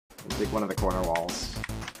Take one of the corner walls.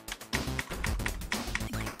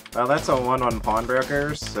 Well, that's a 1-1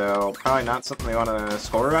 pawnbroker, so probably not something we want to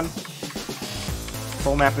score run.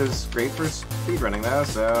 Full map is great for speedrunning though,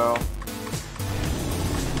 so...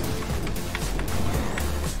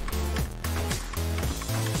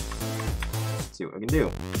 Let's see what we can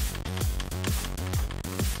do.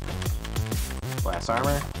 Glass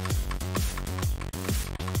armor.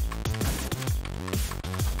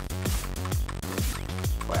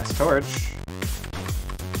 Glass torch.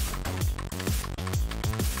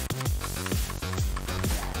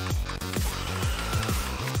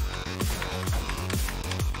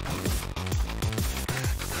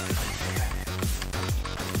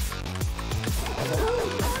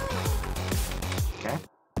 Okay.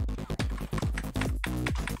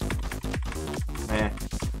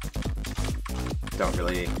 Don't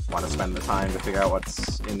really want to spend the time to figure out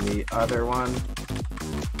what's in the other one.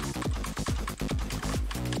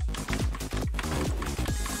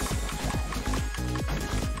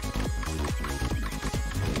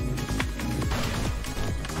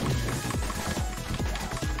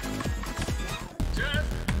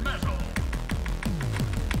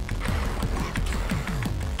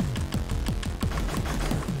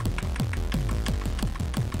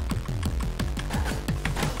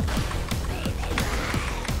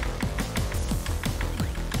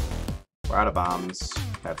 We're out of bombs.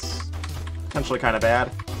 That's potentially kind of bad.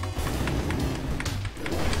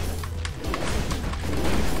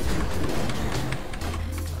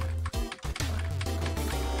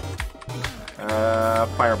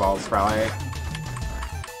 Fireballs, probably.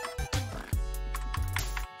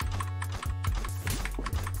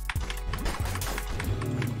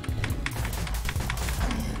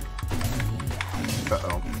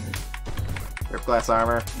 Uh-oh. Rip glass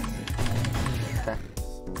armor. Okay.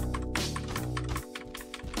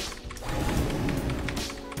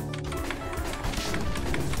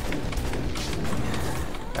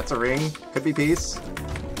 That's a ring. Could be peace.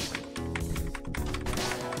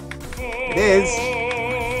 It is.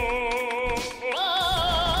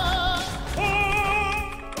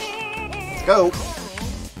 Let's go.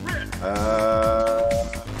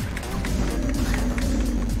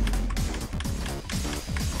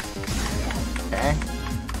 Okay.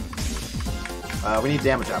 We need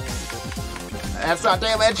damage up. That's not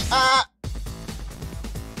damage. Ah.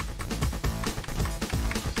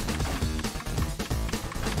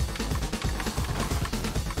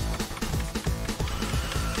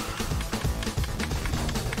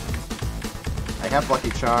 I have Lucky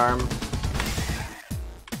Charm.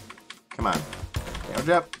 Come on. Damage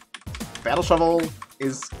up. Battle Shovel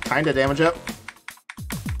is kinda damage up.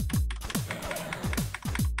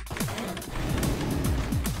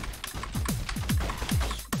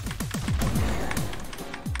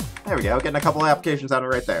 There we go, getting a couple of applications out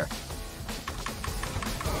of it right there.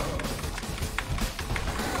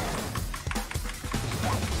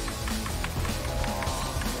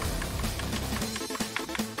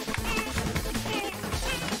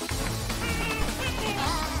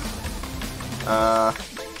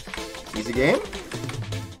 Easy game?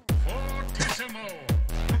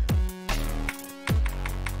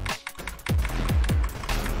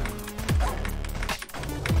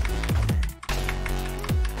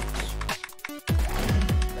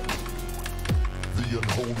 The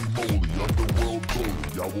unholy moly, underworld bully.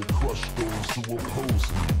 I will crush those who oppose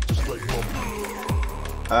me, just like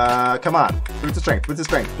my... Come on. Boots of strength, boots of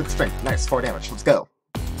strength, boots of strength. Nice, 4 damage. Let's go.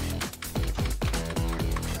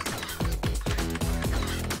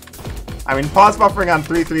 I mean, pause buffering on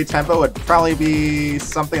 3-3 tempo would probably be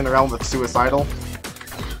something in the realm of suicidal.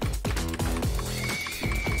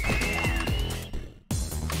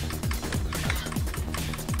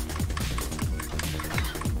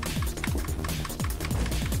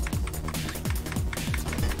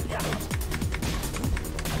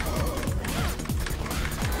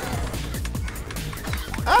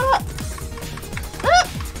 Ah! Ah!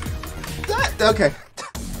 Okay.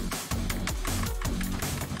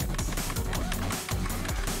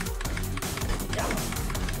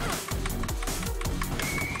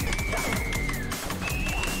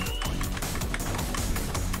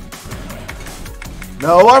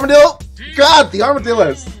 No, armadillo! God, the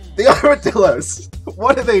armadillos! The armadillos!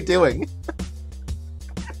 What are they doing?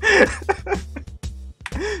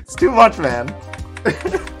 It's too much, man.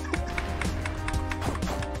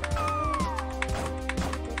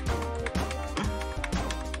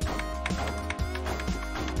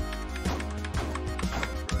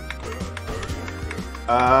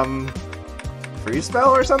 Freeze spell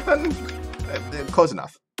or something? Close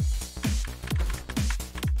enough.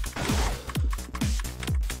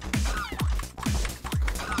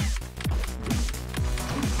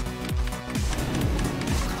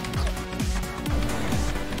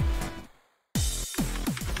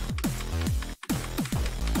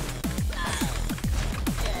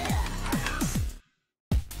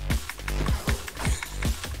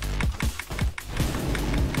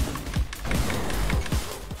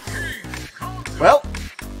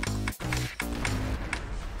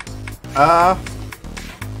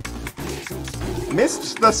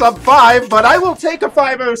 Missed the sub 5, but I will take a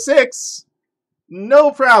 506.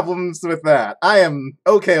 No problems with that. I am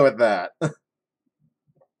okay with that. A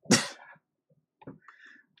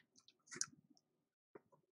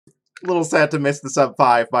little sad to miss the sub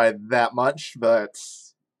 5 by that much, but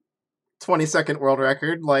 22nd world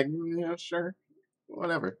record, like, yeah, sure.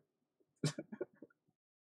 Whatever.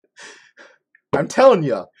 I'm telling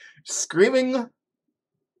you, screaming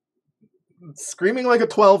like a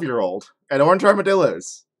 12-year-old at Orange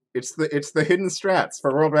Armadillos. It's the hidden strats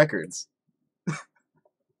for world records.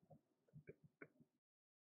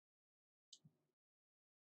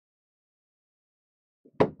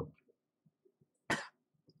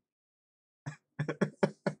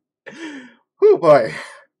 Oh boy.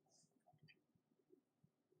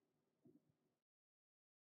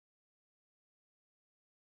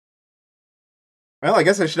 Well, I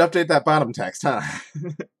guess I should update that bottom text, huh?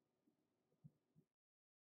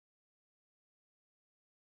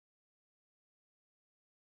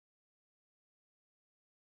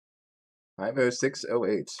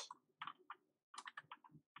 50608.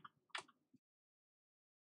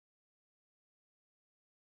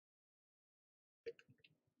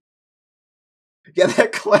 Yeah,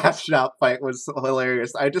 that Clash Shop fight was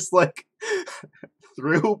hilarious. I just, like,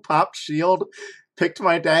 threw Pop Shield, picked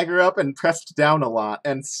my dagger up, and pressed down a lot,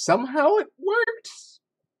 and somehow it worked.